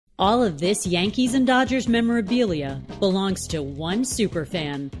All of this Yankees and Dodgers memorabilia belongs to one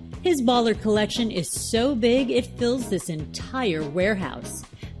superfan. His baller collection is so big it fills this entire warehouse.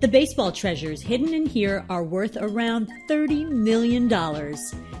 The baseball treasures hidden in here are worth around $30 million.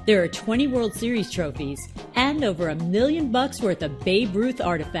 There are 20 World Series trophies and over $1 million worth of Babe Ruth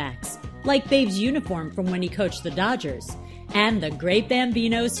artifacts, like Babe's uniform from when he coached the Dodgers, and the Great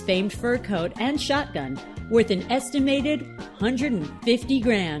Bambino's famed fur coat and shotgun, worth an estimated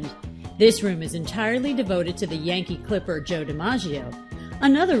 $150,000. This room is entirely devoted to the Yankee Clipper Joe DiMaggio.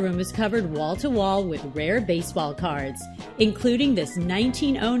 Another room is covered wall-to-wall with rare baseball cards, including this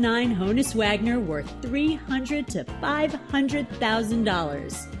 1909 Honus Wagner worth $300,000 to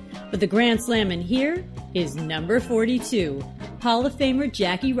 $500,000. But the grand slam in here is number 42, Hall of Famer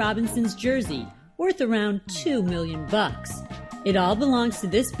Jackie Robinson's jersey, worth around $2 million. It all belongs to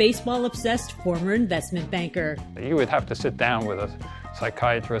this baseball-obsessed former investment banker. You would have to sit down with a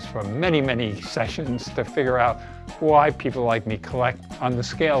psychiatrist for many, many sessions to figure out why people like me collect on the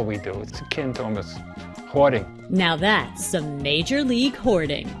scale we do. It's akin to almost hoarding. Now that's some major league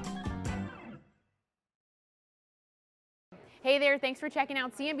hoarding. Hey there, thanks for checking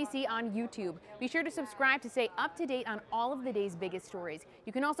out CNBC on YouTube. Be sure to subscribe to stay up to date on all of the day's biggest stories.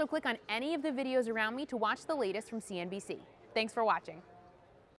 You can also click on any of the videos around me to watch the latest from CNBC. Thanks for watching.